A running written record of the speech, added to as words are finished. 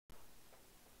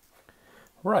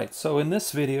Right, so in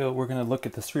this video we're going to look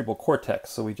at the cerebral cortex.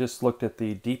 So we just looked at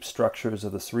the deep structures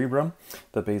of the cerebrum,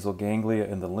 the basal ganglia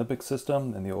in the limbic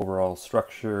system, and the overall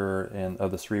structure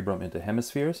of the cerebrum into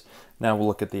hemispheres. Now we'll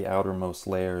look at the outermost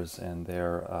layers and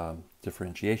their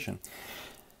differentiation.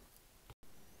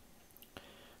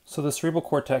 So the cerebral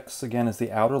cortex, again, is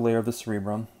the outer layer of the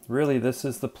cerebrum. Really, this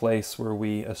is the place where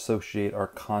we associate our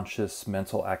conscious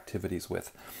mental activities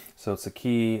with. So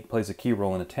plays a key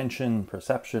role in attention,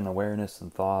 perception, awareness,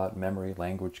 and thought, memory,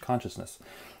 language, consciousness.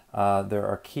 There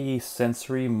are key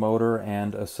sensory, motor,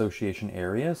 and association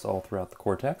areas all throughout the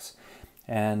cortex.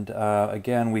 And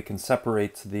again, we can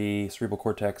separate the cerebral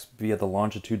cortex via the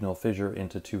longitudinal fissure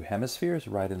into two hemispheres,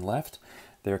 right and left.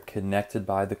 They're connected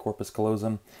by the corpus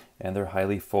callosum, and they're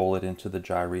highly folded into the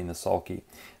gyri and the sulci.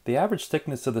 The average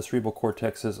thickness of the cerebral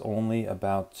cortex is only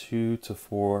about 2 to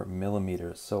 4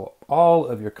 millimeters. So all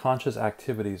of your conscious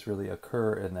activities really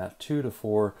occur in that 2 to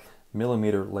 4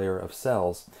 millimeter layer of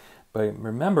cells. But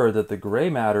remember that the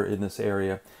gray matter in this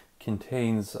area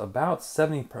contains about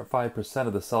 75%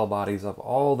 of the cell bodies of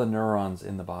all the neurons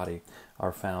in the body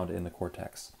are found in the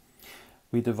cortex.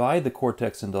 We divide the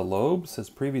cortex into lobes, as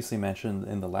previously mentioned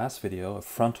in the last video, a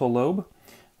frontal lobe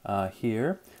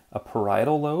here, a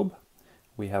parietal lobe,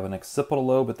 we have an occipital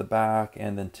lobe at the back,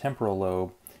 and then temporal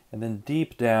lobe, and then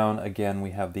deep down again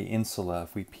we have the insula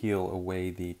if we peel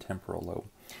away the temporal lobe.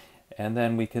 And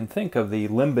then we can think of the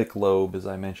limbic lobe, as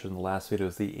I mentioned in the last video,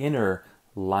 as the inner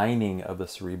lining of the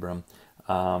cerebrum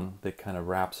that kind of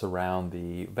wraps around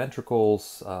the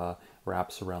ventricles,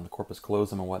 wraps around the corpus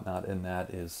callosum and whatnot, and that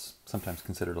is sometimes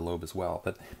considered a lobe as well.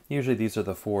 But usually these are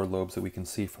the four lobes that we can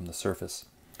see from the surface.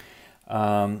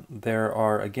 There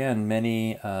are, again,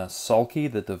 many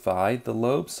sulci that divide the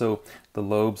lobes. So the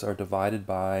lobes are divided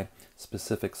by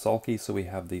specific sulci. So we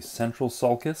have the central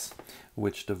sulcus,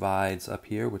 which divides up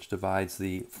here, which divides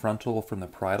the frontal from the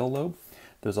parietal lobe.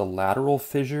 There's a lateral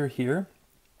fissure here,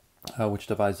 which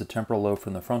divides the temporal lobe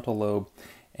from the frontal lobe.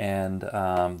 And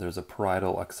there's a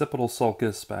parietal occipital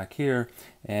sulcus back here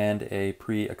and a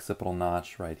pre-occipital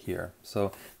notch right here.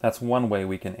 So that's one way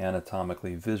we can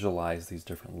anatomically visualize these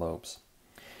different lobes.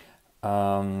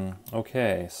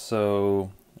 Okay,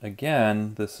 so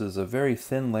again, this is a very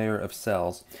thin layer of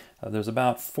cells. There's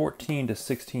about 14 to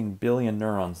 16 billion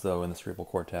neurons, though, in the cerebral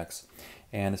cortex,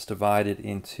 and it's divided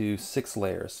into 6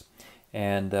 layers.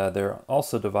 And they're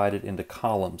also divided into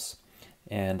columns.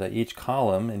 And each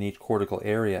column in each cortical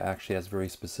area actually has very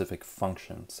specific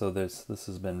function. So this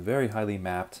has been very highly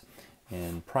mapped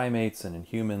in primates and in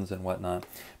humans and whatnot.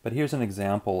 But here's an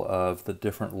example of the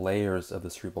different layers of the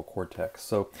cerebral cortex.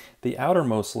 So the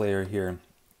outermost layer here,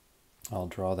 I'll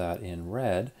draw that in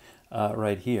red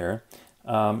right here,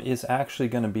 is actually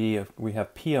going to be, we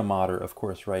have pia mater, of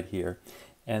course, right here.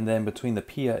 And then between the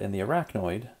pia and the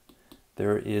arachnoid,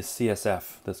 there is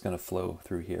CSF that's going to flow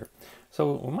through here.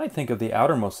 So we might think of the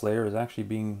outermost layer as actually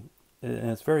being, and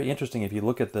it's very interesting if you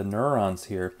look at the neurons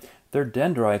here, their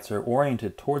dendrites are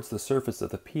oriented towards the surface of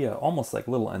the pia, almost like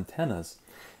little antennas.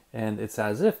 And it's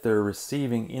as if they're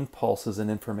receiving impulses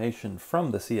and information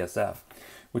from the CSF,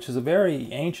 which is a very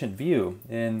ancient view.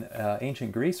 In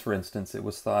ancient Greece, for instance, it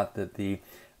was thought that the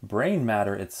brain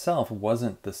matter itself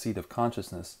wasn't the seat of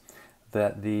consciousness,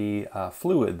 that the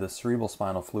fluid, the cerebral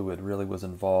spinal fluid, really was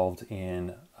involved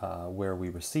in where we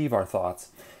receive our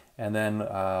thoughts, and then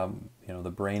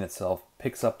the brain itself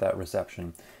picks up that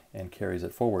reception and carries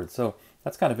it forward. So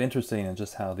that's kind of interesting in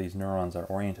just how these neurons are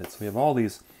oriented. So we have all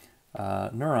these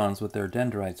neurons with their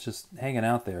dendrites just hanging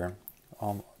out there,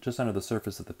 just under the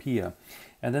surface of the pia,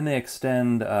 and then they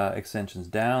extend extensions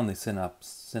down, they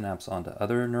synapse onto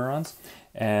other neurons,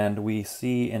 and we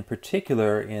see in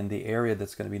particular in the area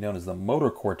that's going to be known as the motor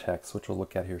cortex, which we'll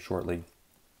look at here shortly.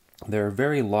 They're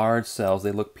very large cells,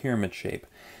 they look pyramid shape,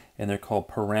 and they're called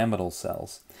pyramidal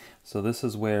cells. So this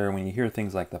is where, when you hear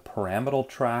things like the pyramidal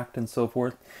tract and so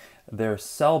forth, their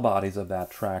cell bodies of that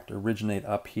tract originate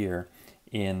up here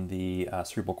in the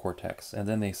cerebral cortex, and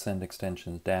then they send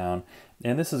extensions down,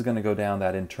 and this is going to go down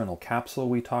that internal capsule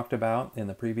we talked about in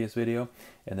the previous video,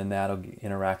 and then that'll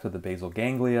interact with the basal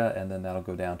ganglia, and then that'll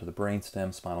go down to the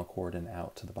brainstem, spinal cord, and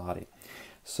out to the body.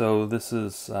 So this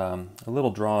is a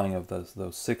little drawing of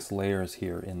those 6 layers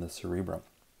here in the cerebrum.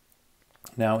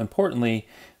 Now, importantly,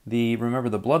 remember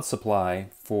the blood supply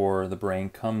for the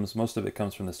brain most of it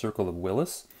comes from the circle of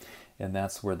Willis, and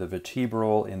that's where the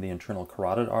vertebral and the internal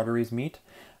carotid arteries meet.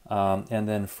 And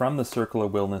then from the circle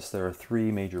of Willis, there are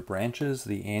 3 major branches: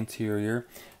 the anterior,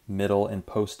 middle, and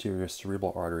posterior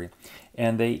cerebral artery.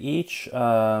 And they each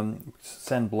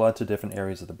send blood to different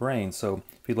areas of the brain. So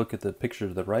if you look at the picture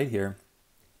to the right here,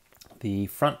 the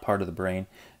front part of the brain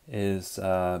is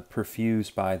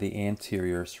perfused by the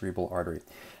anterior cerebral artery.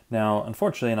 Now,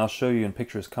 unfortunately, and I'll show you in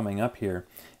pictures coming up here,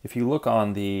 if you look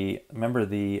on the, remember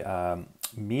the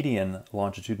median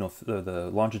longitudinal, the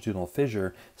longitudinal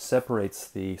fissure separates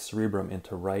the cerebrum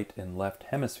into right and left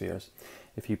hemispheres.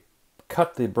 If you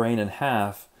cut the brain in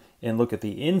half and look at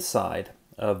the inside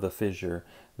of the fissure,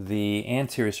 the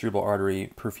anterior cerebral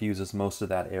artery perfuses most of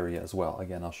that area as well.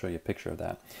 Again, I'll show you a picture of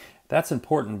that. That's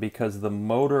important because the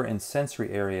motor and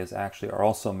sensory areas actually are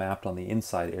also mapped on the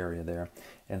inside area there.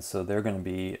 And so they're going to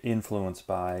be influenced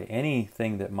by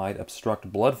anything that might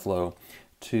obstruct blood flow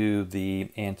to the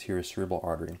anterior cerebral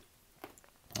artery.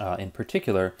 In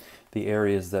particular, the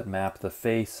areas that map the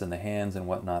face and the hands and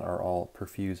whatnot are all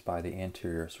perfused by the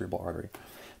anterior cerebral artery.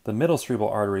 The middle cerebral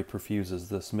artery perfuses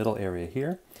this middle area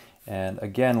here. And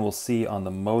again, we'll see on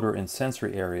the motor and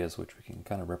sensory areas, which we can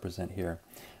kind of represent here,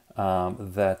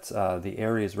 that the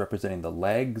areas representing the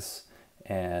legs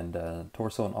and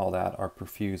torso and all that are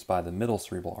perfused by the middle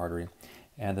cerebral artery.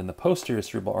 And then the posterior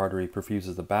cerebral artery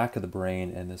perfuses the back of the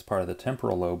brain and is part of the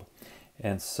temporal lobe.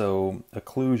 And so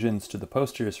occlusions to the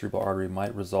posterior cerebral artery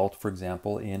might result, for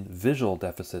example, in visual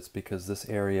deficits, because this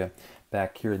area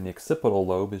back here in the occipital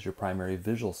lobe is your primary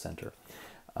visual center.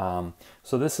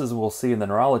 So this is, we'll see in the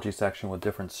neurology section, with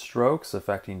different strokes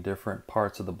affecting different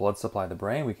parts of the blood supply of the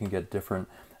brain, we can get different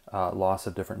loss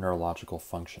of different neurological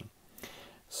function.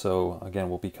 So again,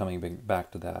 we'll be coming back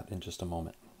to that in just a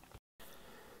moment.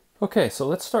 Okay, so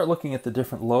let's start looking at the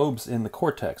different lobes in the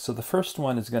cortex. So the first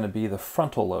one is going to be the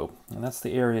frontal lobe, and that's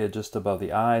the area just above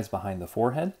the eyes, behind the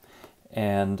forehead.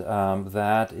 And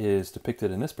that is depicted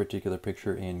in this particular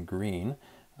picture in green.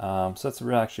 So that's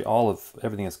actually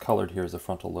everything is colored here is the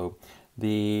frontal lobe.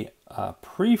 The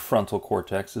prefrontal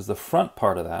cortex is the front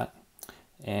part of that,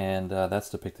 and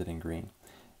that's depicted in green.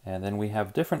 And then we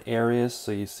have different areas,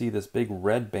 so you see this big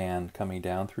red band coming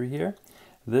down through here.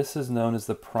 This is known as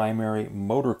the primary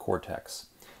motor cortex.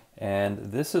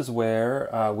 And this is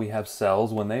where we have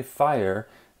cells, when they fire,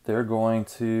 they're going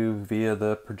to, via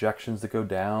the projections that go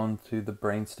down to the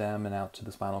brainstem and out to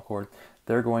the spinal cord,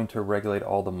 they're going to regulate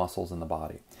all the muscles in the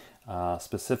body,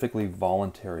 specifically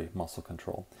voluntary muscle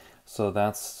control. So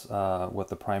that's what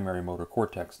the primary motor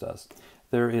cortex does.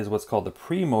 There is what's called the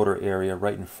premotor area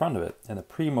right in front of it. And the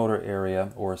premotor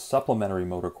area, or supplementary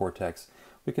motor cortex,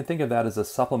 we can think of that as a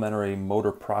supplementary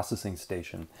motor processing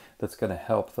station that's going to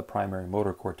help the primary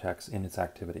motor cortex in its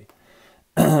activity.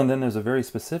 And then there's a very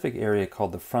specific area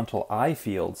called the frontal eye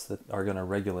fields that are going to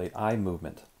regulate eye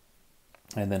movement.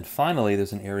 And then finally,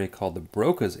 there's an area called the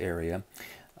Broca's area,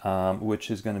 which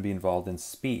is going to be involved in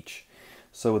speech.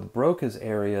 So with Broca's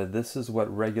area, this is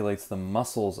what regulates the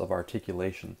muscles of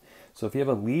articulation. So if you have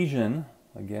a lesion,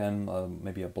 again,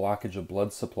 maybe a blockage of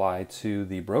blood supply to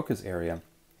the Broca's area,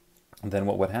 then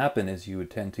what would happen is you would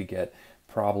tend to get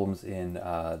problems in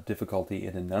difficulty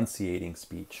in enunciating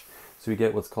speech. So you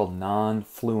get what's called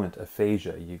non-fluent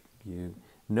aphasia. You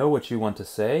know what you want to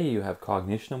say, you have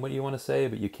cognition of what you want to say,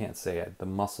 but you can't say it. The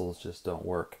muscles just don't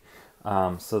work.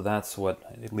 So that's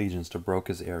what lesions to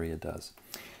Broca's area does.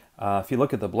 If you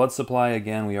look at the blood supply,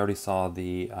 again, we already saw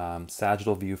the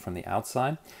sagittal view from the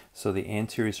outside. So the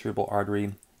anterior cerebral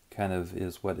artery kind of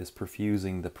is what is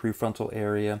perfusing the prefrontal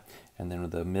area, and then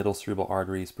the middle cerebral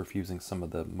artery is perfusing some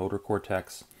of the motor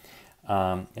cortex.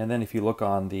 And then if you look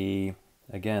on the,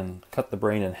 again, cut the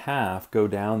brain in half, go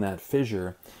down that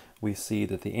fissure, we see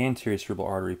that the anterior cerebral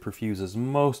artery perfuses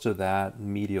most of that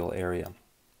medial area.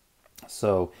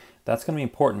 So that's going to be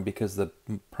important because the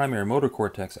primary motor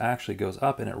cortex actually goes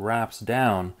up and it wraps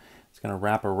down. It's going to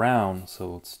wrap around,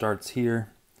 so it starts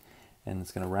here and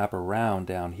it's going to wrap around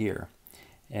down here.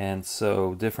 And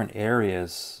so different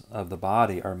areas of the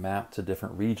body are mapped to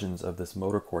different regions of this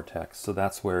motor cortex. So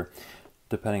that's where,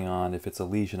 depending on if it's a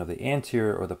lesion of the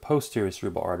anterior or the posterior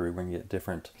cerebral artery, we're going to get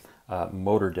different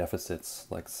motor deficits,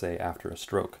 like say after a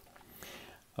stroke.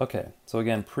 Okay, so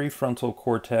again, prefrontal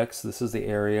cortex, this is the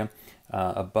area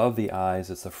above the eyes.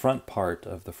 It's the front part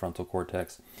of the frontal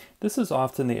cortex. This is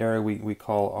often the area we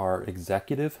call our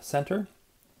executive center.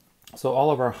 So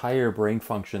all of our higher brain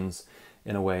functions,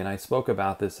 in a way, and I spoke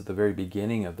about this at the very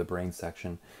beginning of the brain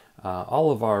section, all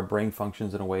of our brain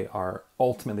functions in a way are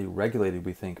ultimately regulated,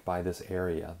 we think, by this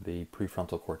area, the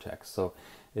prefrontal cortex. So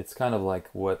it's kind of like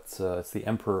it's the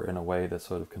emperor in a way that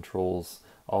sort of controls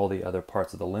all the other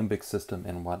parts of the limbic system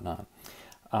and whatnot.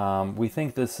 We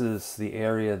think this is the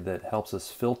area that helps us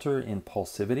filter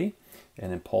impulsivity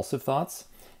and impulsive thoughts.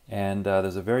 And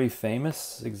there's a very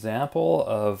famous example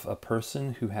of a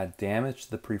person who had damage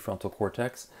to the prefrontal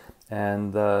cortex,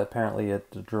 and apparently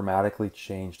it dramatically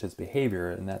changed his behavior,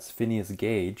 and that's Phineas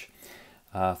Gage.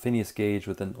 Phineas Gage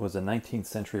was a 19th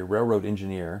century railroad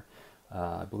engineer,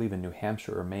 I believe in New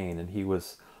Hampshire or Maine, and he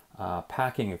was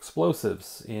packing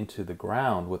explosives into the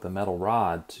ground with a metal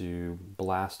rod to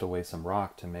blast away some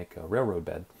rock to make a railroad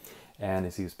bed. And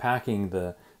as he was packing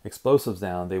the explosives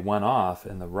down, they went off,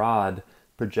 and the rod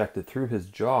projected through his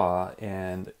jaw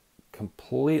and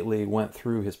completely went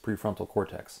through his prefrontal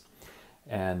cortex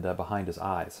and behind his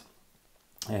eyes.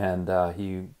 And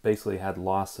he basically had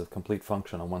loss of complete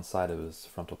function on one side of his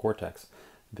frontal cortex.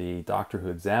 The doctor who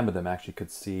examined him actually could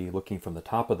see, looking from the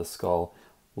top of the skull,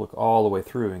 look all the way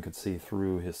through and could see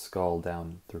through his skull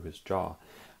down through his jaw.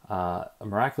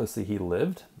 Miraculously, he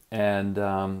lived, and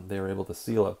they were able to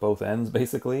seal up both ends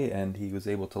basically, and he was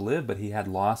able to live, but he had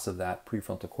loss of that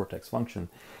prefrontal cortex function.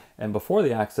 And before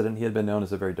the accident, he had been known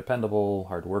as a very dependable,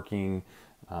 hardworking,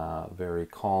 very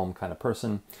calm kind of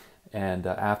person. And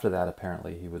after that,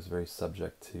 apparently, he was very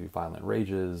subject to violent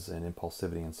rages and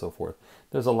impulsivity and so forth.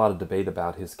 There's a lot of debate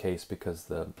about his case because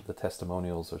the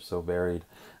testimonials are so varied.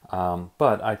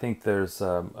 But I think there's,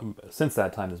 since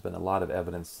that time, there's been a lot of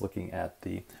evidence looking at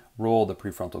the role of the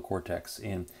prefrontal cortex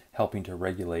in helping to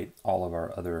regulate all of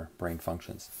our other brain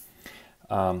functions.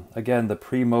 Again, the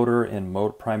premotor and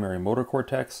primary motor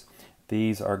cortex,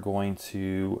 these are going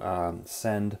to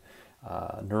send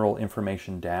neural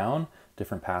information down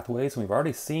different pathways. And we've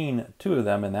already seen two of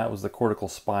them, and that was the cortical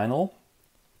spinal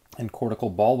and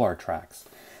cortical bulbar tracts.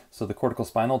 So the cortical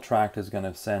spinal tract is going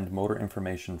to send motor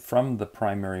information from the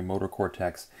primary motor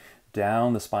cortex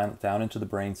down the spine, down into the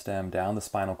brainstem, down the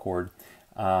spinal cord,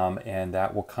 and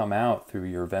that will come out through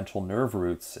your ventral nerve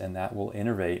roots, and that will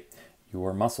innervate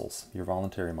your muscles, your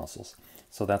voluntary muscles.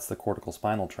 So that's the cortical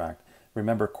spinal tract.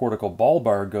 Remember, cortical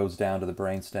bulbar goes down to the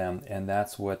brainstem, and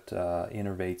that's what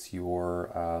innervates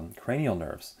your cranial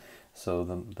nerves. So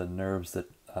the nerves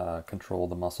that control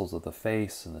the muscles of the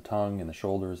face and the tongue and the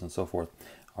shoulders and so forth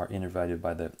are innervated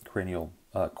by the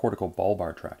cortical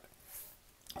bulbar tract.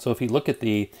 So if you look at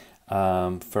the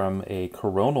from a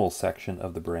coronal section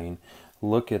of the brain,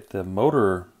 look at the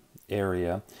motor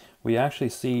area, we actually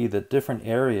see that different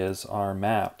areas are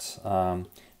mapped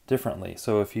differently.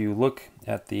 So if you look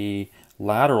at the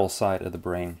lateral side of the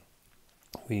brain,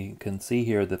 we can see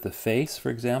here that the face, for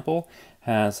example,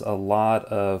 has a lot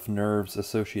of nerves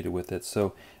associated with it.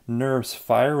 So nerves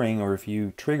firing, or if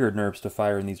you triggered nerves to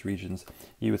fire in these regions,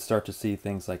 you would start to see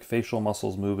things like facial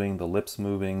muscles moving, the lips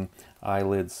moving,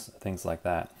 eyelids, things like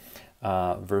that.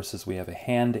 Versus we have a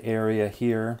hand area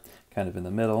here, kind of in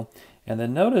the middle. And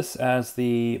then notice as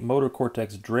the motor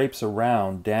cortex drapes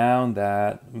around down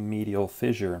that medial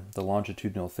fissure, the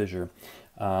longitudinal fissure,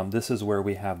 this is where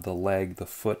we have the leg, the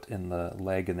foot, and the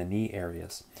leg and the knee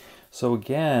areas. So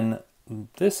again,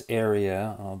 this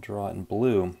area, I'll draw it in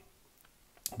blue,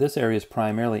 this area is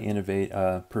primarily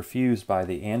perfused by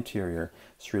the anterior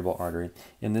cerebral artery,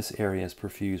 and this area is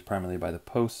perfused primarily by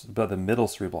the middle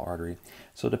cerebral artery.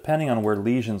 So depending on where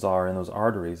lesions are in those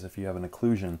arteries, if you have an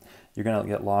occlusion, you're going to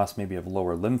get loss maybe of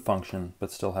lower limb function,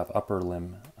 but still have upper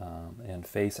limb and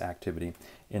face activity,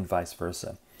 and vice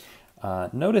versa.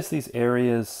 Notice these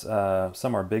areas,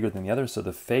 some are bigger than the others, so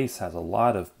the face has a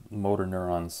lot of motor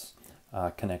neurons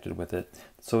connected with it.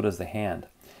 So does the hand.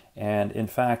 And in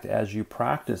fact, as you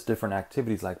practice different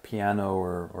activities like piano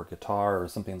or guitar or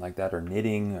something like that, or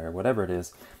knitting or whatever it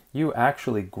is, you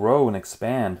actually grow and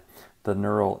expand the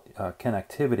neural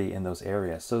connectivity in those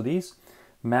areas. So these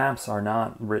maps are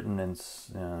not written in,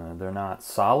 they're not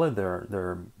solid,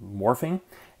 they're morphing,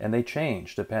 and they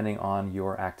change depending on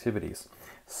your activities.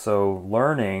 So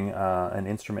learning an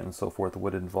instrument and so forth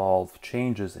would involve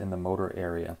changes in the motor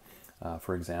area,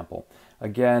 for example.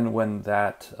 Again, when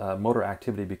that motor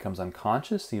activity becomes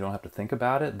unconscious, you don't have to think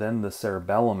about it, then the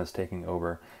cerebellum is taking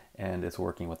over and it's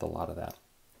working with a lot of that.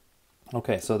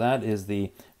 Okay, so that is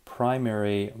the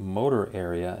primary motor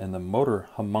area and the motor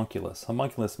homunculus.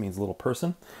 Homunculus means little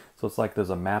person, so it's like there's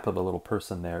a map of a little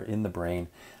person there in the brain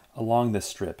along this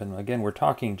strip. And again, we're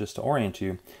talking, just to orient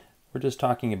you, we're just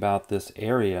talking about this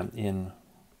area in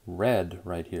red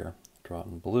right here, draw it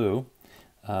in blue,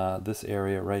 this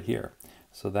area right here.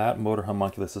 So that motor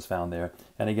homunculus is found there.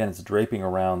 And again, it's draping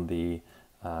around the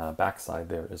backside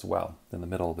there as well, in the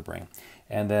middle of the brain.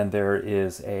 And then there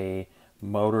is a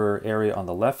motor area on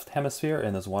the left hemisphere,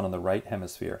 and there's one on the right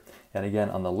hemisphere. And again,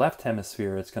 on the left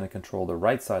hemisphere, it's going to control the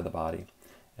right side of the body.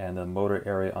 And the motor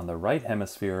area on the right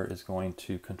hemisphere is going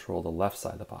to control the left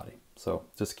side of the body. So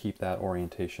just keep that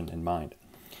orientation in mind.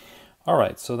 All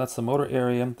right, so that's the motor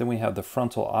area. Then we have the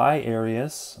frontal eye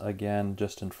areas, again,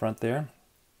 just in front there,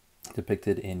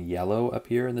 depicted in yellow up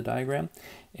here in the diagram.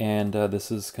 And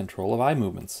this is control of eye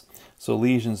movements. So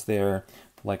lesions there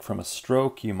Like from a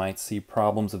stroke, you might see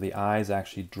problems of the eyes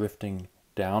actually drifting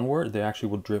downward. They actually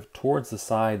will drift towards the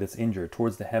side that's injured,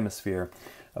 towards the hemisphere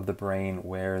of the brain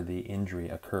where the injury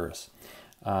occurs.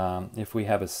 If we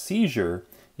have a seizure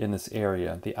in this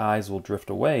area, the eyes will drift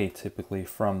away typically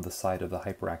from the site of the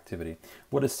hyperactivity.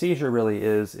 What a seizure really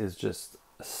is just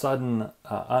sudden,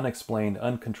 unexplained,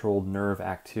 uncontrolled nerve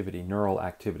activity, neural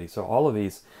activity. So all of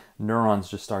these neurons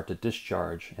just start to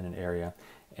discharge in an area.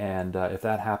 And if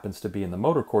that happens to be in the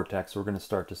motor cortex, we're going to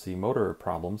start to see motor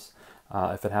problems.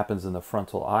 If it happens in the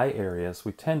frontal eye areas,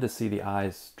 we tend to see the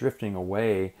eyes drifting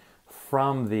away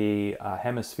from the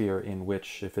hemisphere in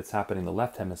which, if it's happening in the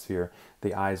left hemisphere,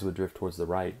 the eyes would drift towards the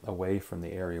right, away from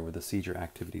the area where the seizure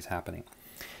activity is happening.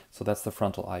 So that's the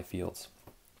frontal eye fields.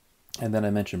 And then I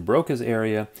mentioned Broca's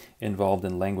area, involved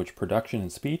in language production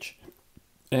and speech.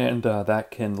 And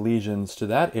lesions to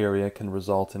that area can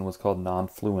result in what's called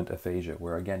non-fluent aphasia,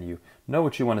 where again, you know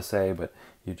what you want to say, but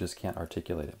you just can't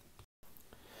articulate it.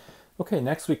 Okay,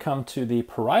 next we come to the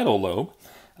parietal lobe,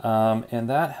 and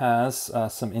that has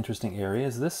some interesting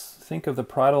areas. Think of the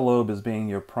parietal lobe as being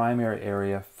your primary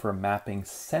area for mapping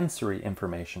sensory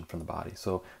information from the body.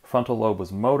 So frontal lobe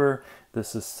was motor,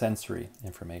 this is sensory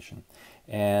information.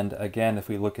 And again, if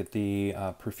we look at the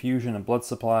perfusion and blood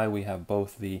supply, we have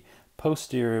both the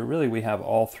posterior, really we have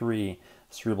all three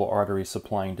cerebral arteries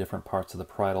supplying different parts of the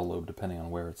parietal lobe depending on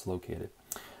where it's located.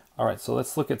 All right, so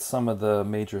let's look at some of the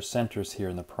major centers here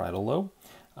in the parietal lobe.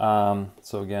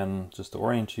 So again, just to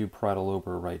orient you, parietal lobe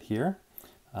are right here.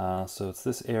 So it's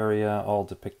this area all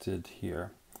depicted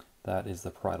here. That is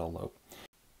the parietal lobe.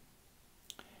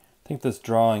 I think this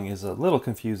drawing is a little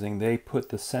confusing. They put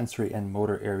the sensory and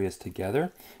motor areas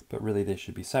together, but really they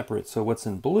should be separate. So what's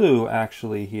in blue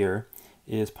actually here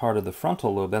is part of the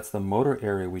frontal lobe. That's the motor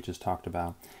area we just talked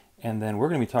about. And then we're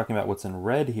going to be talking about what's in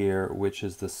red here, which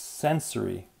is the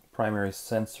sensory, primary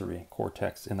sensory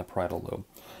cortex in the parietal lobe.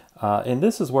 And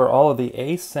this is where all of the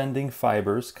ascending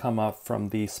fibers come up from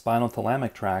the spinal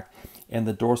thalamic tract and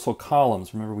the dorsal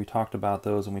columns. Remember we talked about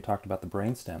those when we talked about the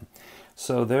brainstem.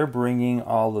 So they're bringing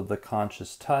all of the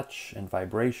conscious touch and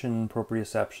vibration,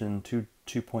 proprioception,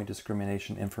 two-point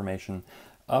discrimination information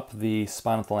up the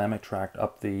spinal thalamic tract,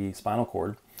 up the spinal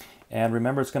cord. And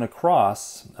remember, it's going to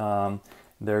cross.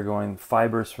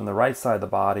 Fibers from the right side of the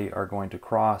body are going to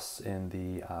cross in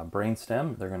the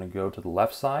brainstem. They're going to go to the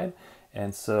left side.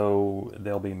 And so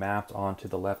they'll be mapped onto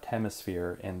the left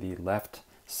hemisphere in the left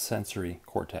sensory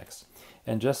cortex.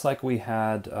 And just like we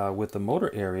had with the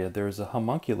motor area, there's a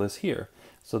homunculus here.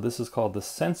 So this is called the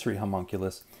sensory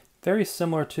homunculus. Very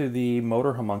similar to the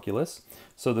motor homunculus.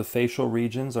 So the facial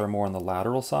regions are more on the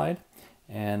lateral side.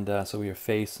 And so your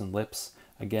face and lips.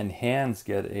 Again, hands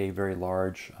get a very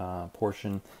large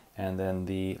portion, and then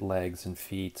the legs and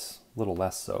feet, a little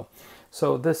less so.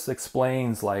 So this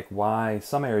explains like why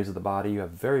some areas of the body you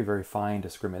have very, very fine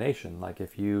discrimination. Like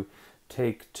if you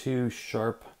take two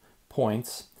sharp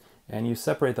points and you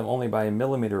separate them only by a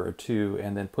millimeter or two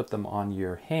and then put them on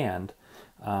your hand,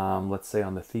 let's say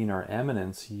on the thenar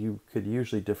eminence, you could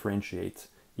usually differentiate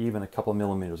even a couple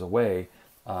millimeters away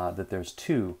that there's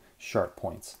two sharp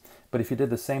points. But if you did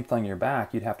the same thing on your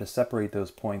back, you'd have to separate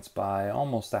those points by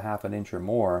almost a half an inch or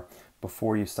more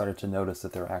before you started to notice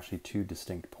that there are actually two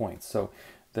distinct points. So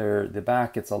the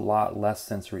back gets a lot less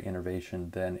sensory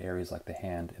innervation than areas like the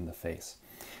hand and the face.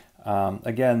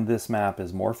 Again, this map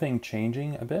is morphing,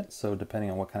 changing a bit. So depending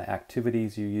on what kind of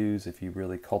activities you use, if you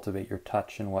really cultivate your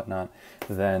touch and whatnot,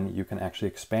 then you can actually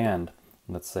expand,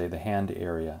 let's say, the hand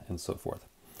area and so forth.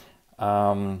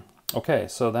 Okay,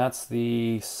 so that's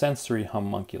the sensory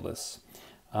homunculus.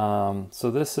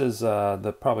 So this is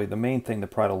probably the main thing the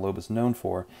parietal lobe is known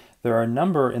for. There are a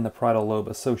number in the parietal lobe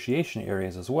association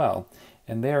areas as well,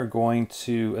 and they are going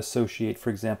to associate,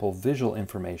 for example, visual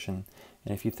information.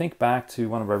 And if you think back to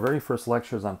one of our very first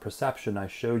lectures on perception, I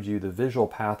showed you the visual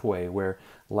pathway where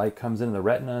light comes into the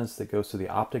retinas, that goes to the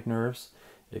optic nerves.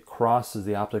 It crosses,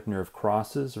 the optic nerve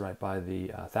crosses right by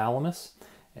the thalamus.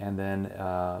 And then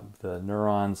the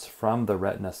neurons from the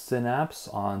retina synapse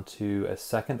onto a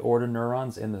second order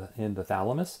neurons in the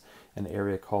thalamus, an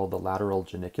area called the lateral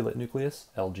geniculate nucleus,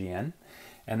 LGN.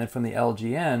 And then from the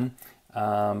LGN,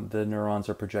 the neurons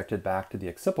are projected back to the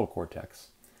occipital cortex.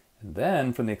 And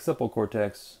then from the occipital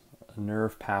cortex,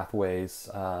 nerve pathways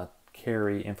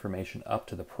carry information up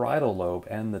to the parietal lobe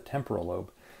and the temporal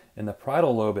lobe. In the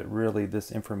parietal lobe, this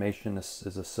information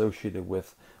is associated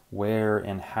with where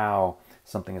and how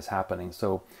something is happening.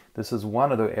 So this is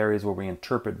one of the areas where we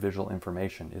interpret visual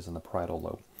information, is in the parietal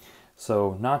lobe.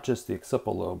 So not just the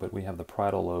occipital lobe, but we have the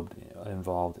parietal lobe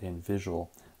involved in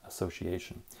visual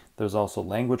association. There's also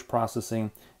language processing,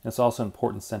 and it's also an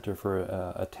important center for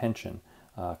attention,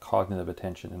 cognitive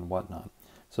attention and whatnot.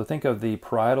 So think of the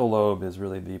parietal lobe as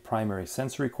really the primary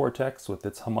sensory cortex with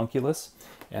its homunculus,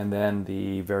 and then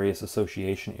the various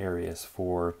association areas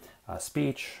for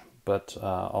speech, but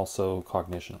also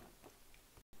cognition.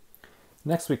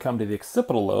 Next we come to the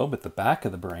occipital lobe at the back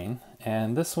of the brain,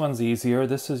 and this one's easier.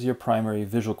 This is your primary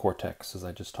visual cortex, as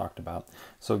I just talked about.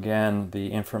 So again,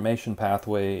 the information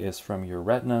pathway is from your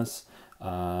retinas.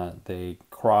 They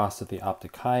cross at the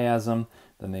optic chiasm,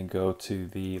 then they go to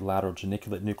the lateral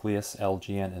geniculate nucleus,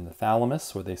 LGN, in the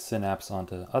thalamus, where they synapse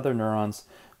onto other neurons,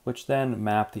 which then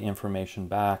map the information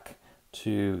back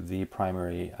to the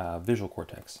primary visual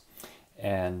cortex.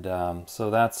 And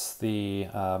so that's the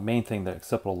main thing that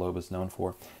occipital lobe is known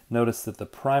for. Notice that the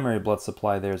primary blood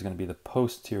supply there is going to be the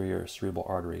posterior cerebral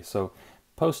artery. So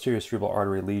posterior cerebral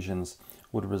artery lesions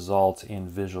would result in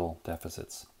visual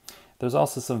deficits. There's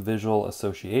also some visual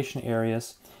association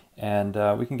areas, and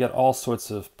we can get all sorts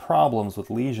of problems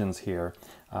with lesions here.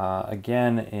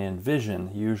 Again, in vision,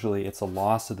 usually it's a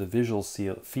loss of the visual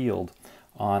field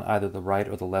on either the right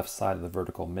or the left side of the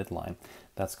vertical midline.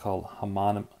 That's called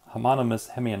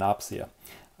homonymous hemianopsia.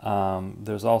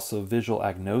 There's also visual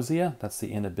agnosia. That's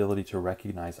the inability to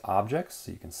recognize objects.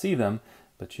 So you can see them,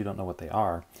 but you don't know what they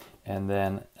are. And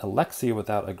then alexia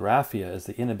without agraphia is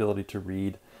the inability to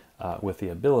read with the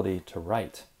ability to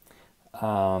write.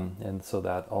 And so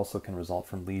that also can result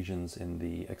from lesions in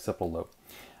the occipital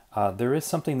lobe. There is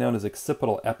something known as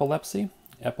occipital epilepsy.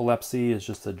 Epilepsy is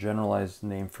just a generalized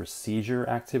name for seizure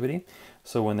activity.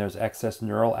 So when there's excess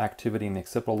neural activity in the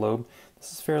occipital lobe,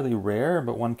 this is fairly rare,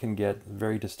 but one can get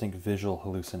very distinct visual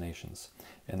hallucinations.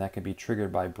 And that can be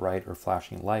triggered by bright or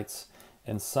flashing lights.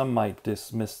 And some might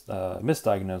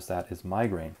misdiagnose that as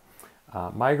migraine.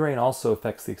 Migraine also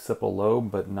affects the occipital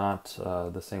lobe, but not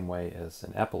the same way as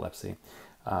an epilepsy.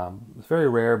 It's very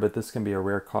rare, but this can be a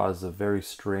rare cause of very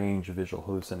strange visual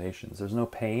hallucinations. There's no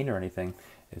pain or anything,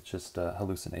 it's just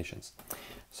hallucinations.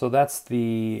 So that's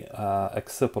the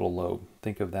occipital lobe.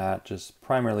 Think of that just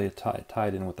primarily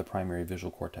tied in with the primary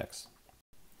visual cortex.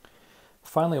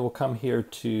 Finally, we'll come here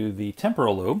to the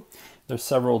temporal lobe. There's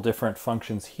several different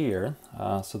functions here.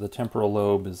 So the temporal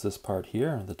lobe is this part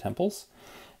here, the temples.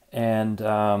 And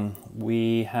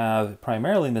we have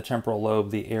primarily in the temporal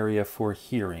lobe the area for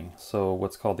hearing, so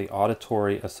what's called the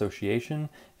auditory association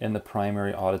and the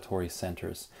primary auditory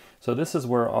centers. So this is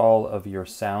where all of your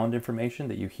sound information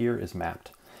that you hear is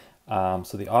mapped.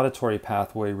 So the auditory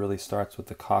pathway really starts with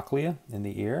the cochlea in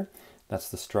the ear. That's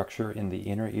the structure in the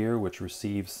inner ear which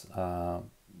receives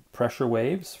pressure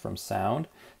waves from sound,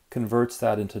 converts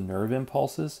that into nerve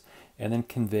impulses, and then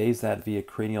conveys that via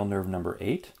cranial nerve number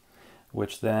 8.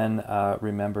 Which then,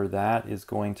 remember, that is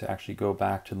going to actually go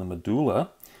back to the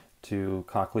medulla, to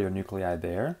cochlear nuclei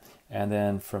there. And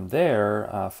then from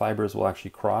there, fibers will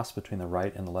actually cross between the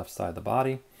right and the left side of the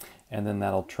body. And then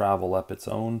that'll travel up its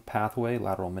own pathway,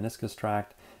 lateral meniscus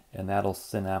tract, and that'll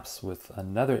synapse with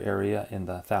another area in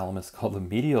the thalamus called the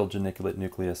medial geniculate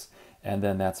nucleus. And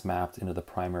then that's mapped into the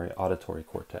primary auditory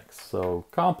cortex. So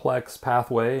complex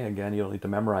pathway. Again, you don't need to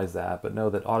memorize that, but know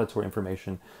that auditory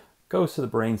information goes to the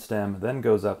brainstem, then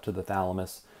goes up to the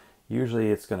thalamus. Usually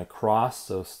it's going to cross,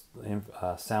 so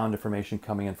sound information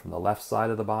coming in from the left side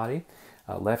of the body.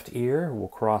 Left ear will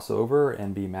cross over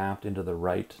and be mapped into the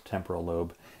right temporal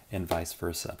lobe and vice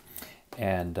versa.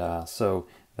 And so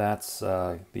that's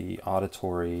the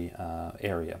auditory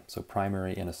area, so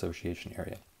primary and association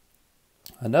area.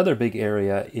 Another big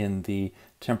area in the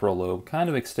temporal lobe, kind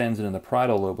of extends into the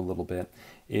parietal lobe a little bit,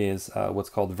 is what's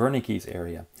called Wernicke's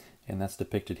area. And that's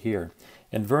depicted here.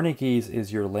 And Wernicke's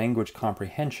is your language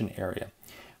comprehension area.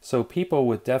 So people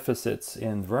with deficits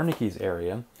in Wernicke's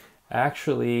area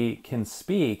actually can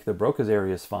speak. The Broca's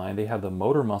area is fine. They have the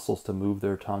motor muscles to move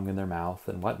their tongue in their mouth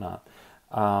and whatnot.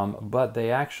 But they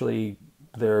actually,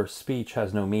 their speech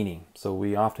has no meaning. So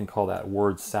we often call that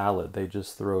word salad. They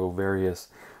just throw various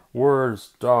words,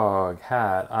 dog,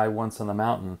 hat, I once on the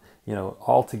mountain,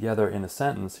 all together in a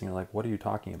sentence. And you're like, what are you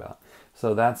talking about?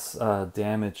 So that's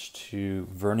damage to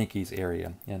Wernicke's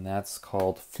area, and that's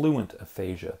called fluent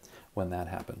aphasia when that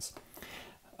happens.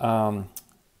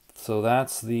 So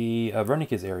that's the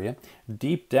Wernicke's area.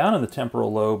 Deep down in the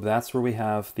temporal lobe, that's where we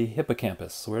have the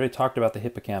hippocampus. So we already talked about the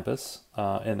hippocampus,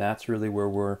 and that's really where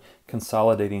we're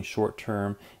consolidating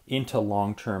short-term into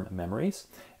long-term memories.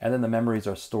 And then the memories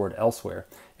are stored elsewhere.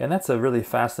 And that's a really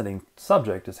fascinating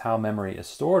subject, is how memory is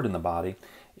stored in the body.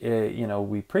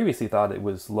 We previously thought it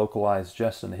was localized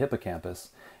just in the hippocampus,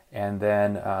 And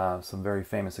then some very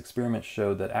famous experiments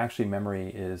showed that actually memory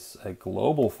is a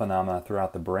global phenomenon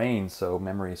throughout the brain, so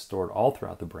memory is stored all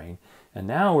throughout the brain. And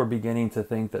now we're beginning to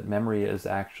think that memory is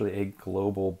actually a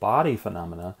global body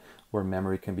phenomena where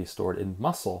memory can be stored in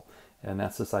muscle. And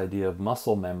that's this idea of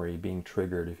muscle memory being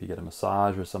triggered. If you get a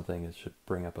massage or something, it should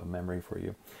bring up a memory for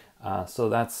you. So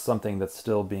that's something that's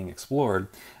still being explored.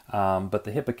 But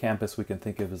the hippocampus we can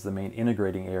think of as the main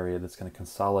integrating area that's going to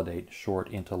consolidate short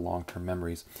into long-term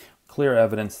memories. Clear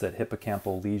evidence that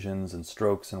hippocampal lesions and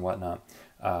strokes and whatnot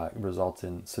result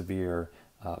in severe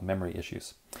memory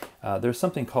issues. There's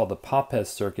something called the Papez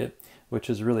circuit,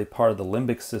 which is really part of the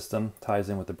limbic system, ties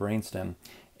in with the brainstem.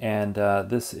 And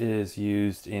this is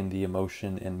used in the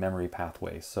emotion and memory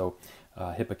pathways. So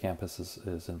hippocampus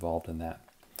is involved in that.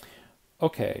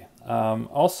 Okay.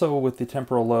 Also with the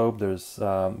temporal lobe, there's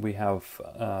we have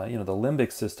the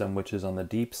limbic system, which is on the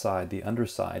deep side, the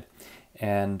underside,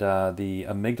 and the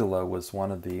amygdala was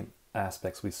one of the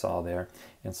aspects we saw there,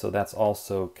 and so that's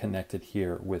also connected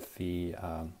here with the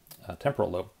temporal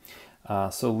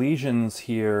lobe. So lesions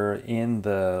here in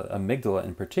the amygdala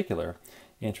in particular,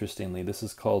 interestingly, this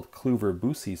is called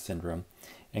Kluver-Bucy syndrome.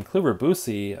 And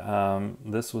Kluver-Bucy,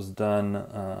 this was done,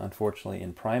 unfortunately,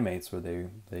 in primates where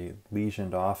they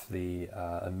lesioned off the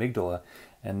amygdala,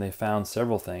 and they found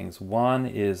several things. One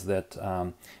is that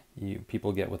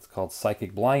people get what's called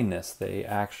psychic blindness. They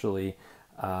actually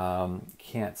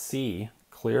can't see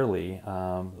clearly.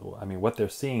 I mean, what they're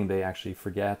seeing, they actually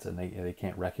forget, and they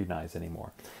can't recognize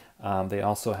anymore. They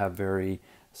also have very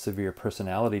severe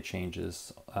personality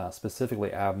changes,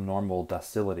 specifically abnormal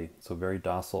docility, so very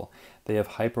docile. They have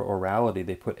hyperorality.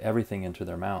 They put everything into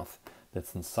their mouth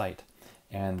that's in sight.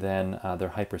 And then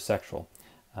they're hypersexual,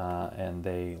 and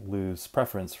they lose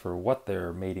preference for what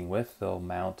they're mating with. They'll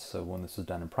mount, so when this was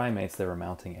done in primates, they were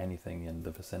mounting anything in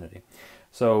the vicinity.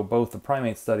 So both the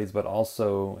primate studies, but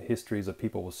also histories of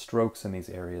people with strokes in these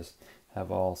areas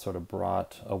have all sort of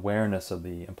brought awareness of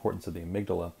the importance of the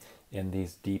amygdala in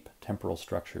these deep temporal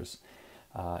structures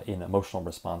in emotional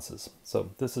responses.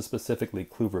 So this is specifically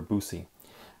Kluver-Bucy.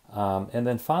 And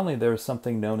then finally, there's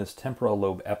something known as temporal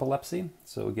lobe epilepsy.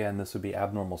 So again, this would be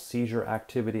abnormal seizure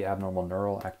activity, abnormal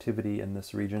neural activity in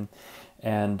this region.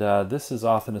 And this is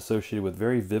often associated with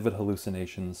very vivid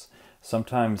hallucinations.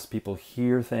 Sometimes people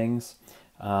hear things,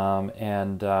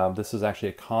 and this is actually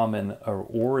a common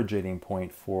originating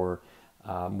point for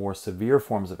more severe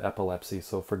forms of epilepsy.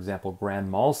 So for example,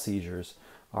 grand mal seizures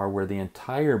are where the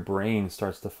entire brain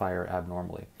starts to fire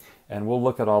abnormally. And we'll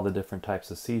look at all the different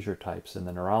types of seizure types in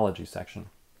the neurology section.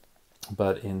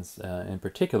 But in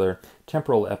particular,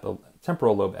 temporal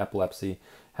lobe epilepsy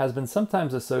has been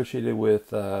sometimes associated with,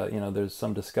 there's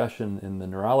some discussion in the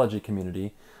neurology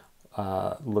community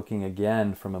looking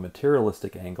again from a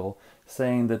materialistic angle,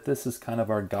 saying that this is kind of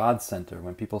our God center.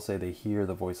 When people say they hear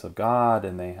the voice of God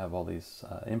and they have all these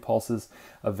impulses,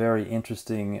 a very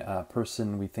interesting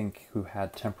person we think who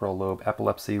had temporal lobe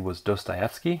epilepsy was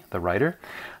Dostoevsky, the writer.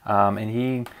 And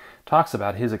he talks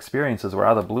about his experiences where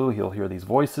out of the blue he'll hear these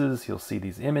voices, he'll see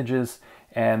these images,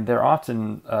 and they're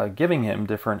often giving him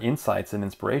different insights and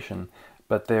inspiration,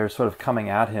 but they're sort of coming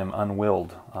at him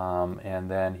unwilled.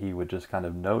 And then he would just kind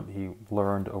of note, he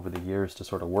learned over the years to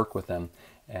sort of work with them.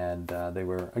 And they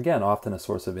were, again, often a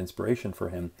source of inspiration for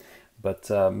him. But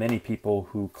many people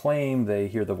who claim they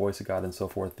hear the voice of God and so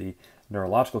forth, the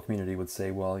neurological community would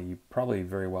say, well, you probably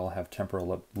very well have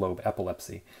temporal lobe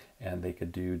epilepsy. And they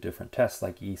could do different tests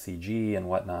like ECG and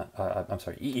whatnot,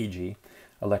 EEG,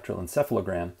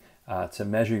 electroencephalogram, to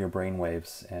measure your brain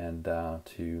waves and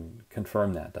to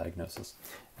confirm that diagnosis.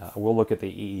 We'll look at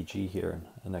the EEG here in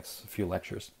the next few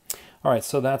lectures. All right,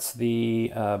 so that's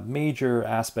the major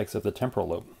aspects of the temporal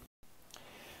lobe.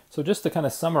 So just to kind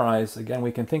of summarize, again,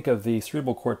 we can think of the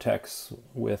cerebral cortex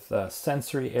with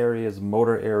sensory areas,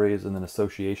 motor areas, and then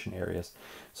association areas.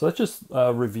 So let's just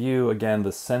review again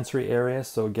the sensory areas.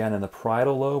 So again, in the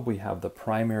parietal lobe, we have the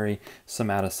primary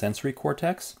somatosensory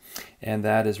cortex, and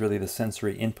that is really the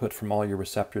sensory input from all your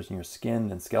receptors in your skin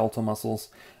and skeletal muscles.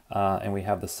 And we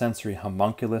have the sensory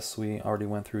homunculus we already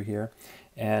went through here,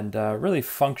 and really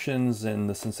functions in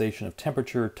the sensation of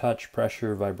temperature, touch,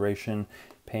 pressure, vibration,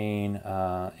 pain,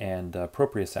 and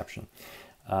proprioception.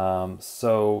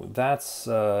 So that's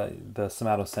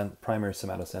the primary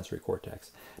somatosensory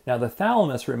cortex. Now the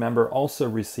thalamus, remember, also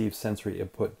receives sensory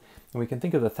input. And we can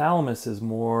think of the thalamus as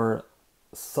more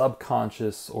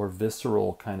subconscious or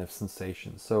visceral kind of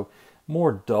sensations. So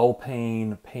more dull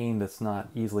pain, pain that's not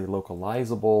easily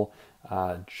localizable,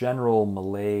 general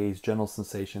malaise, general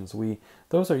sensations.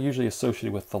 Those are usually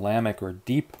associated with thalamic or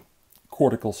deep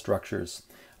cortical structures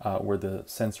where the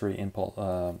sensory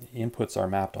inputs are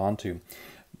mapped onto.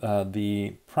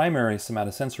 The primary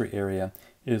somatosensory area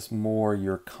is more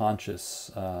your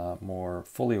conscious, more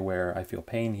fully aware. I feel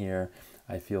pain here,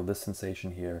 I feel this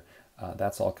sensation here.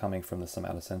 That's all coming from the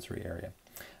somatosensory area.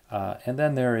 And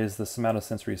then there is the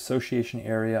somatosensory association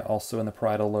area, also in the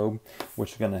parietal lobe,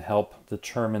 which is going to help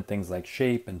determine things like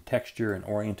shape and texture and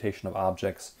orientation of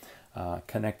objects,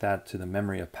 connect that to the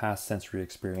memory of past sensory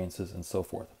experiences, and so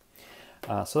forth.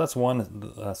 So that's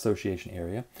one association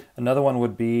area. Another one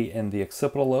would be in the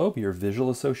occipital lobe, your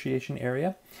visual association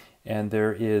area. And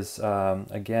there is,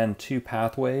 again, two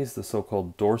pathways, the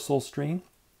so-called dorsal stream,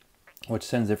 which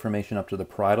sends information up to the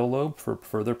parietal lobe for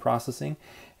further processing,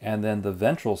 and then the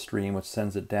ventral stream, which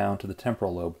sends it down to the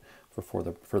temporal lobe for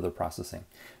further processing.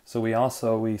 So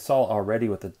we saw already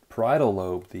with the parietal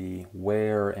lobe the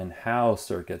where and how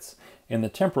circuits. In the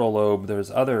temporal lobe, there's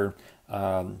other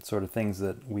sort of things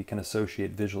that we can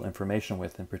associate visual information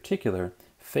with, in particular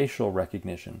facial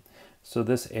recognition. So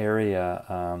this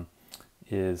area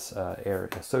is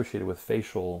associated with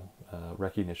facial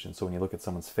recognition. So when you look at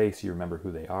someone's face, you remember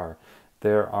who they are.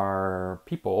 There are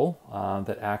people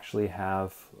that actually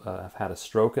have had a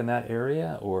stroke in that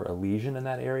area or a lesion in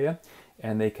that area,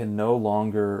 and they can no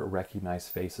longer recognize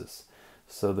faces.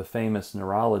 So the famous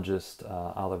neurologist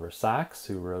Oliver Sacks,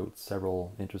 who wrote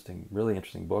several really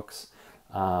interesting books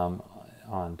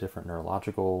on different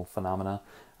neurological phenomena,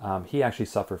 he actually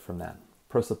suffered from that.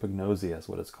 Prosopagnosia is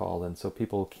what it's called, and so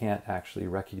people can't actually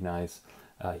recognize.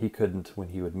 He couldn't, when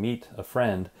he would meet a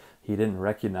friend, he didn't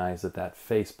recognize that that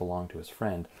face belonged to his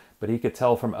friend, but he could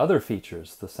tell from other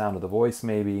features, the sound of the voice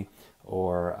maybe,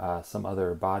 or some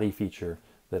other body feature,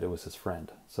 that it was his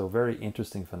friend. So very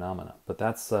interesting phenomena, but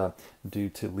that's due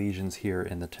to lesions here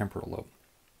in the temporal lobe.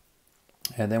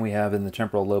 And then we have in the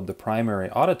temporal lobe the primary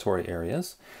auditory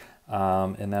areas,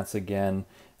 and that's again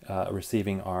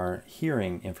receiving our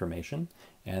hearing information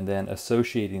and then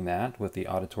associating that with the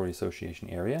auditory association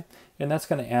area. And that's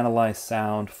going to analyze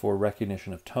sound for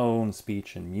recognition of tone,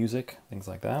 speech, and music, things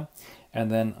like that. And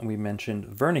then we mentioned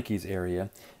Wernicke's area.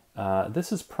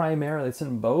 This is primarily, it's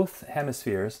in both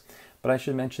hemispheres, but I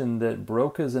should mention that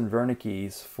Broca's and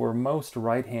Wernicke's, for most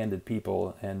right-handed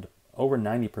people, and over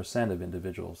 90% of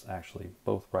individuals, actually,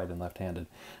 both right and left-handed,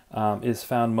 is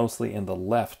found mostly in the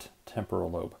left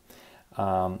temporal lobe.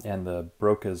 And the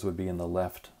Broca's would be in the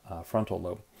left frontal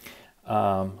lobe.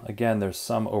 Again, there's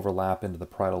some overlap into the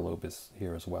parietal lobe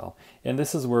here as well. And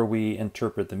this is where we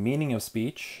interpret the meaning of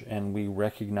speech and we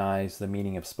recognize the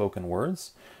meaning of spoken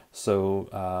words.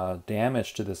 So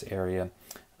damage to this area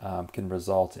can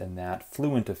result in that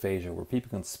fluent aphasia, where people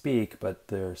can speak, but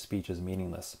their speech is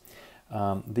meaningless.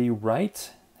 The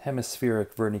right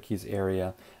hemispheric Wernicke's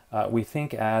area we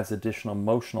think adds additional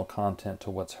emotional content to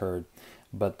what's heard,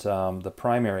 but the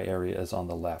primary area is on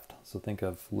the left. So think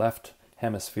of left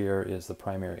hemisphere is the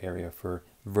primary area for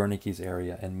Wernicke's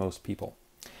area in most people.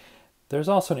 There's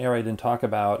also an area I didn't talk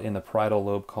about in the parietal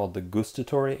lobe called the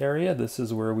gustatory area. This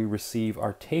is where we receive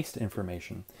our taste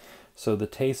information. So the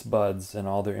taste buds and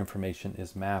all their information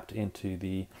is mapped into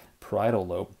the parietal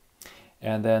lobe.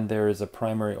 And then there is a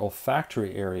primary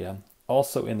olfactory area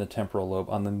also in the temporal lobe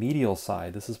on the medial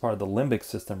side. This is part of the limbic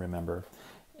system, remember.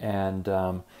 And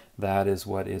that is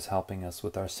what is helping us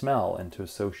with our smell and to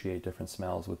associate different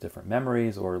smells with different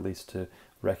memories, or at least to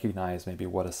recognize maybe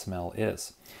what a smell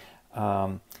is.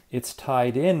 It's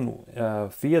tied in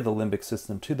via the limbic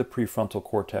system to the prefrontal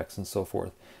cortex and so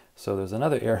forth. So there's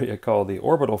another area called the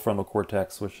orbital frontal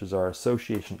cortex, which is our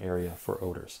association area for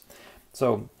odors.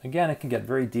 So again, it can get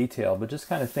very detailed, but just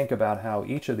kind of think about how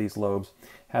each of these lobes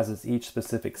has each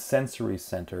specific sensory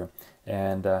center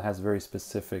and has very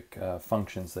specific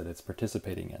functions that it's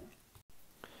participating in.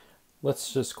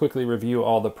 Let's just quickly review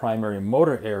all the primary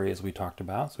motor areas we talked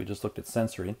about. So we just looked at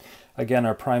sensory. Again,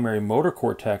 our primary motor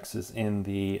cortex is in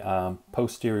the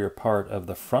posterior part of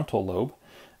the frontal lobe.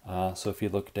 So if you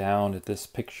look down at this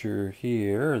picture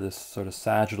here, this sort of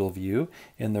sagittal view,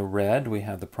 in the red we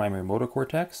have the primary motor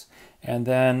cortex, and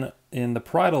then in the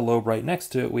parietal lobe right next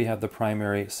to it we have the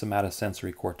primary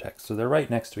somatosensory cortex. So they're right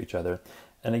next to each other,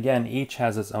 and again each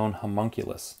has its own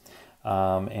homunculus.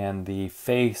 And the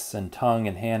face and tongue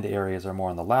and hand areas are more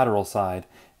on the lateral side,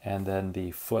 and then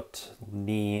the foot,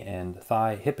 knee, and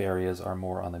thigh, hip areas are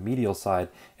more on the medial side,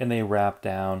 and they wrap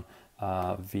down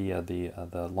via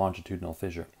the longitudinal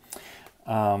fissure.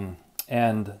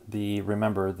 And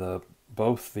remember,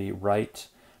 both the right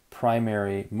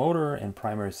primary motor and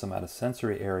primary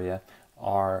somatosensory area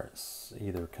are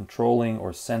either controlling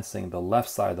or sensing the left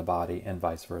side of the body and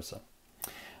vice versa.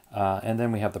 And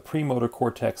then we have the premotor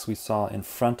cortex we saw in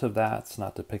front of that. It's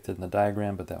not depicted in the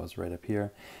diagram, but that was right up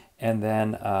here. And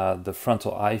then the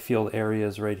frontal eye field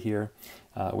areas right here,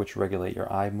 which regulate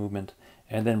your eye movement.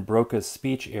 And then Broca's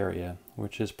speech area,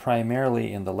 which is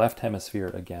primarily in the left hemisphere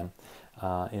again,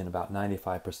 in about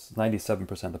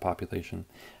 97% of the population.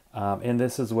 And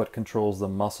this is what controls the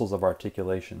muscles of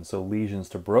articulation. So lesions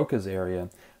to Broca's area,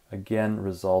 again,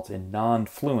 result in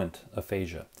non-fluent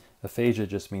aphasia. Aphasia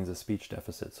just means a speech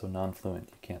deficit, so non-fluent,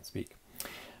 you can't speak.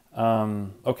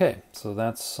 Okay, so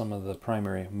that's some of the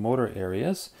primary motor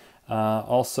areas.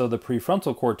 Also the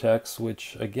prefrontal cortex,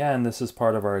 which again, this is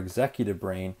part of our executive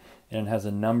brain, and it has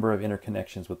a number of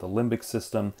interconnections with the limbic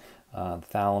system, the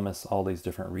thalamus, all these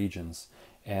different regions.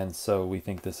 And so we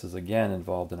think this is again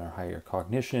involved in our higher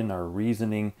cognition, our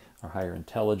reasoning, our higher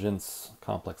intelligence,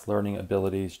 complex learning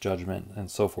abilities, judgment, and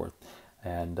so forth.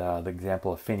 And the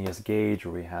example of Phineas Gage,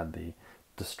 where we had the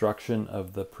destruction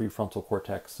of the prefrontal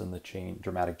cortex and the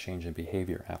dramatic change in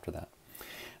behavior after that.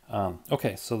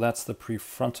 Okay, so that's the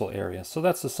prefrontal area. So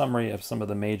that's the summary of some of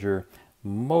the major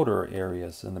motor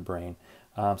areas in the brain.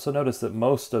 So notice that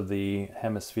most of the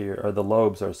hemisphere or the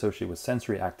lobes are associated with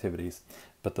sensory activities,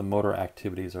 but the motor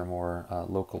activities are more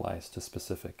localized to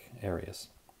specific areas.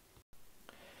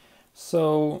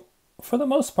 So for the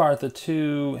most part, the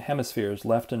two hemispheres,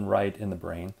 left and right in the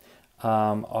brain,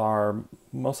 are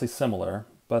mostly similar,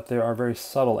 but there are very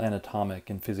subtle anatomic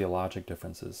and physiologic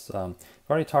differences. We've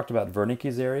already talked about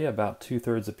Wernicke's area. About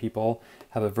 2/3 of people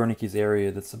have a Wernicke's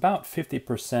area that's about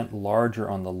 50% larger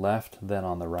on the left than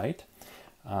on the right.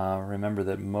 Remember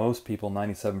that most people,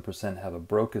 97%, have a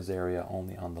Broca's area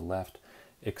only on the left,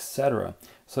 etc.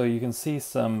 So you can see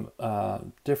some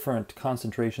different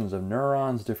concentrations of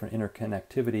neurons, different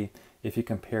interconnectivity if you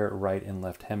compare right and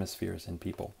left hemispheres in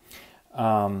people.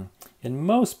 In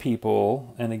most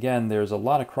people, and again, there's a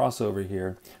lot of crossover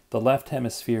here, the left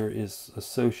hemisphere is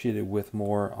associated with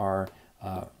more our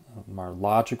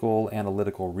logical,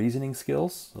 analytical reasoning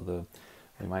skills. So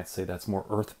we might say that's more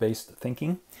earth-based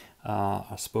thinking.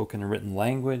 Our spoken and written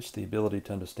language, the ability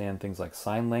to understand things like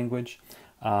sign language.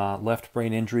 Left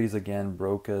brain injuries, again,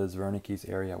 Broca's, Wernicke's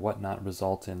area, whatnot,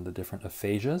 result in the different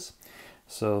aphasias.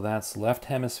 So that's left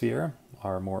hemisphere,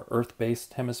 our more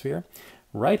earth-based hemisphere.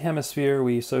 Right hemisphere,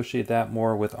 we associate that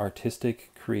more with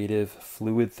artistic, creative,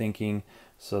 fluid thinking.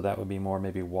 So that would be more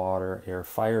maybe water, air,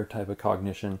 fire type of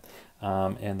cognition.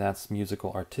 And that's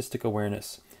musical, artistic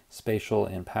awareness, spatial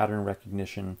and pattern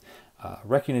recognition,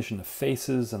 recognition of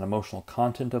faces and emotional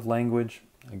content of language.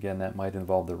 Again, that might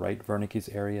involve the right Wernicke's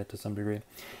area to some degree.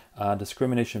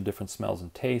 Discrimination of different smells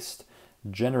and taste,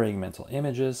 generating mental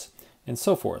images, and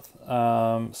so forth.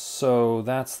 So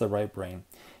that's the right brain.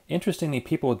 Interestingly,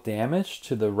 people with damage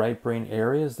to the right brain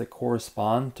areas that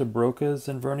correspond to Broca's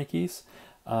and Wernicke's,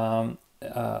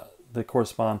 that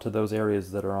correspond to those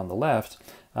areas that are on the left,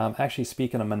 actually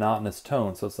speak in a monotonous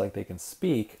tone. So it's like they can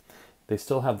speak. They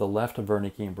still have the left of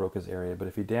Wernicke and Broca's area, but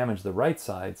if you damage the right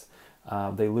sides,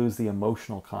 they lose the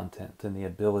emotional content and the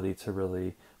ability to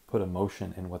really put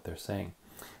emotion in what they're saying.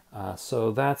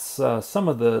 So that's some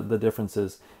of the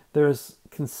differences. There's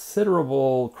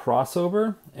considerable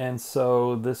crossover, and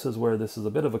so this is where this is a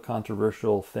bit of a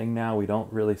controversial thing now. We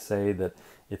don't really say that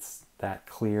it's that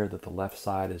clear that the left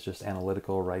side is just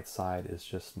analytical, right side is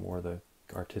just more the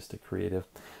artistic, creative,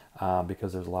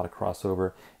 because there's a lot of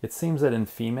crossover. It seems that in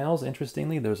females,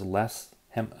 interestingly, there's less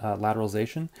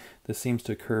lateralization. This seems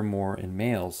to occur more in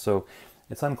males. So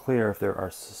it's unclear if there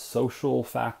are social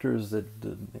factors that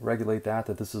regulate that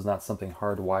this is not something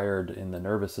hardwired in the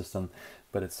nervous system,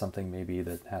 but it's something maybe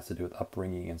that has to do with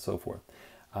upbringing and so forth.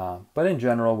 But in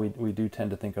general, we do tend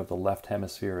to think of the left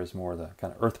hemisphere as more the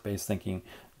kind of earth-based thinking,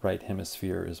 right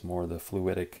hemisphere is more the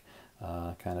fluidic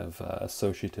kind of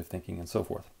associative thinking and so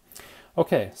forth.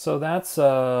 Okay, so that's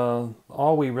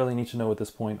all we really need to know at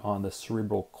this point on the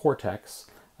cerebral cortex.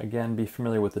 Again, be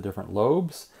familiar with the different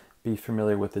lobes, be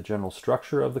familiar with the general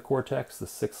structure of the cortex, the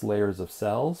 6 layers of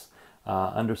cells,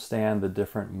 understand the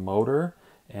different motor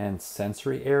and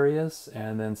sensory areas,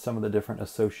 and then some of the different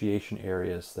association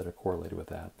areas that are correlated with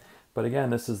that. But again,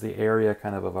 this is the area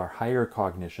kind of our higher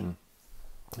cognition,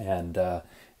 and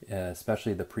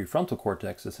especially the prefrontal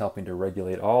cortex is helping to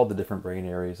regulate all the different brain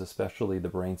areas, especially the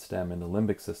brainstem and the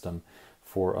limbic system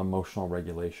for emotional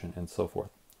regulation and so forth.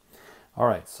 All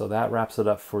right, so that wraps it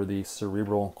up for the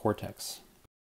cerebral cortex.